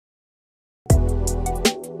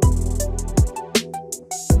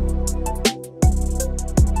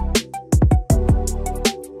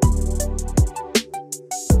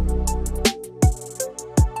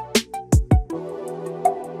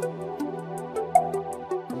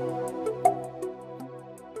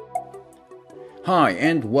Hi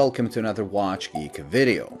and welcome to another Watch Geek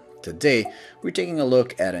video. Today we're taking a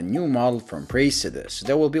look at a new model from Praesidus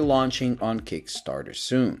that will be launching on Kickstarter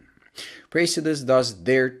soon. Praesidus does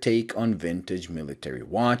their take on vintage military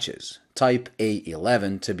watches, type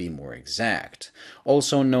A11 to be more exact,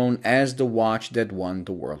 also known as the watch that won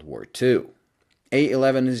the World War II.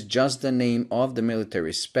 A11 is just the name of the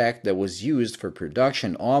military spec that was used for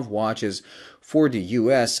production of watches for the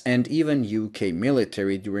US and even UK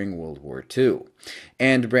military during World War II,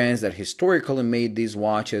 and brands that historically made these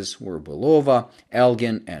watches were Bulova,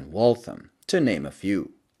 Elgin, and Waltham, to name a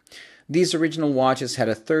few. These original watches had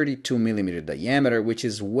a 32mm diameter, which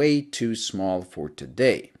is way too small for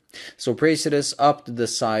today, so Praesidus upped the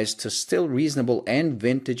size to still reasonable and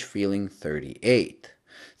vintage feeling 38.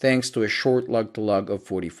 Thanks to a short lug-to-lug of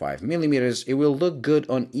 45mm, it will look good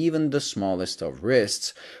on even the smallest of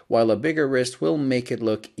wrists, while a bigger wrist will make it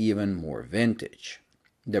look even more vintage.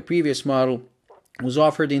 The previous model was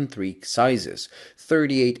offered in three sizes,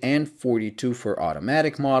 38 and 42 for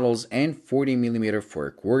automatic models and 40mm for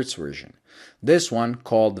a quartz version. This one,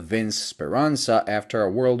 called Vince Speranza after a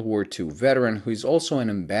World War II veteran who is also an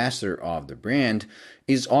ambassador of the brand,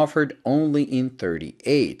 is offered only in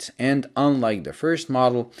 38 and, unlike the first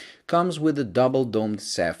model, comes with a double-domed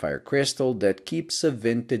sapphire crystal that keeps a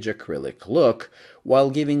vintage acrylic look while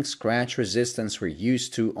giving scratch resistance we're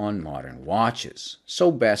used to on modern watches, so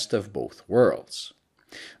best of both worlds.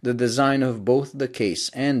 The design of both the case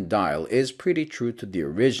and dial is pretty true to the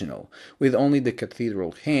original, with only the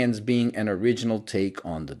cathedral hands being an original take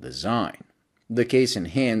on the design. The case and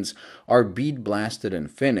hands are bead blasted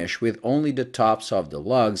and finished, with only the tops of the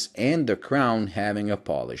lugs and the crown having a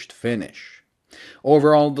polished finish.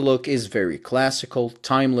 Overall, the look is very classical,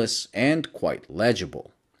 timeless, and quite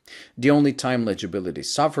legible. The only time legibility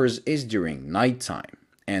suffers is during nighttime.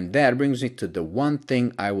 And that brings me to the one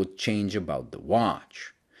thing I would change about the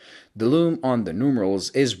watch. The lume on the numerals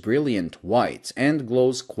is brilliant white and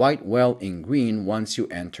glows quite well in green once you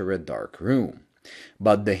enter a dark room.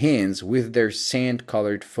 But the hands, with their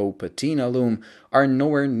sand-colored faux patina lume, are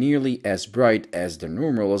nowhere nearly as bright as the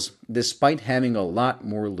numerals, despite having a lot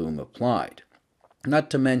more lume applied. Not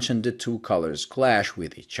to mention the two colors clash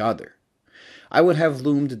with each other. I would have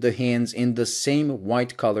lumed the hands in the same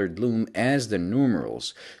white-colored lume as the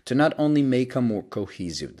numerals to not only make a more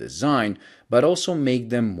cohesive design, but also make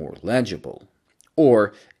them more legible.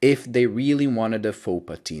 Or, if they really wanted a faux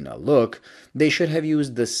patina look, they should have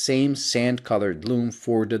used the same sand-colored lume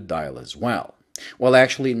for the dial as well. Well,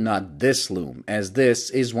 actually not this lume, as this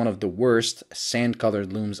is one of the worst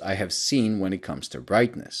sand-colored looms I have seen when it comes to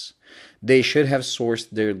brightness. They should have sourced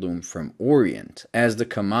their lume from Orient, as the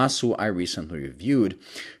Kamasu I recently reviewed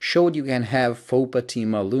showed you can have faux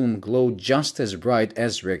patina lume glow just as bright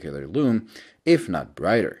as regular lume, if not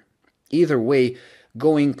brighter. Either way,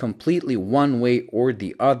 going completely one way or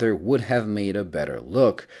the other would have made a better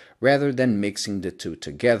look, rather than mixing the two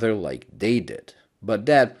together like they did. But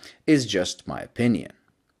that is just my opinion.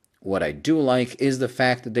 What I do like is the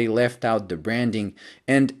fact that they left out the branding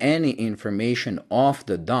and any information off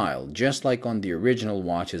the dial, just like on the original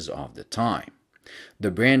watches of the time.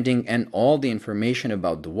 The branding and all the information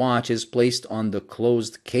about the watch is placed on the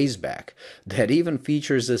closed caseback that even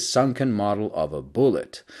features a sunken model of a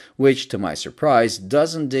bullet, which to my surprise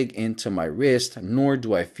doesn't dig into my wrist, nor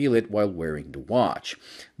do I feel it while wearing the watch,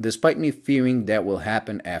 despite me fearing that will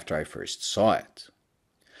happen after I first saw it.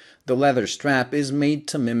 The leather strap is made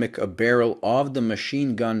to mimic a barrel of the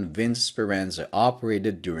machine gun Vince Speranza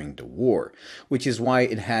operated during the war, which is why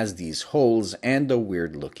it has these holes and a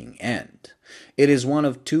weird-looking end. It is one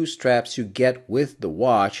of two straps you get with the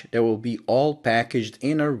watch that will be all packaged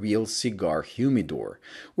in a real cigar humidor,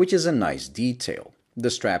 which is a nice detail.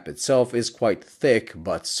 The strap itself is quite thick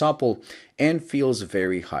but supple and feels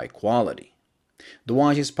very high quality. The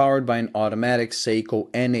watch is powered by an automatic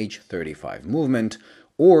Seiko NH35 movement,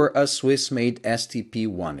 or a Swiss-made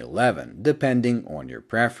STP-111, depending on your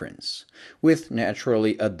preference, with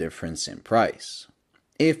naturally a difference in price.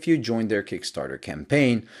 If you join their Kickstarter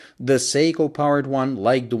campaign, the Seiko-powered one,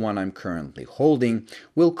 like the one I'm currently holding,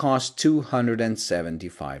 will cost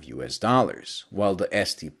 $275 while the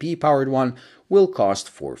STP-powered one will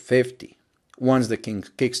cost $450. Once the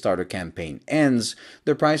Kickstarter campaign ends,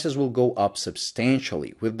 the prices will go up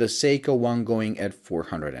substantially, with the Seiko one going at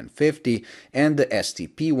 $450 and the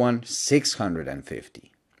STP one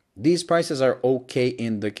 $650. These prices are okay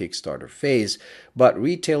in the Kickstarter phase, but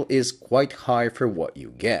retail is quite high for what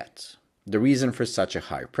you get. The reason for such a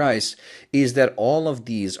high price is that all of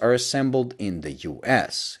these are assembled in the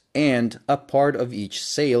US, and a part of each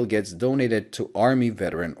sale gets donated to Army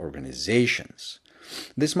veteran organizations.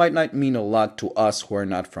 This might not mean a lot to us who are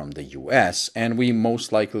not from the US, and we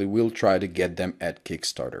most likely will try to get them at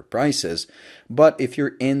Kickstarter prices, but if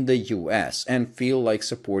you're in the US and feel like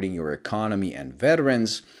supporting your economy and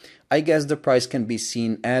veterans, I guess the price can be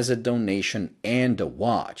seen as a donation and a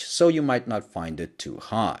watch, so you might not find it too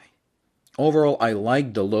high. Overall, I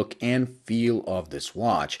like the look and feel of this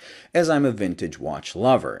watch, as I'm a vintage watch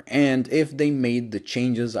lover, and if they made the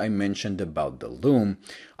changes I mentioned about the lume,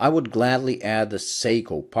 I would gladly add the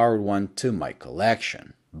Seiko powered one to my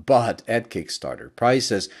collection, but at Kickstarter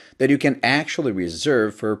prices that you can actually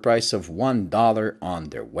reserve for a price of $1 on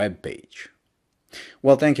their webpage.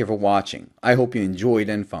 Well, thank you for watching. I hope you enjoyed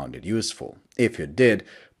and found it useful. If you did,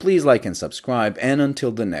 please like and subscribe, and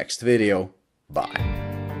until the next video, bye.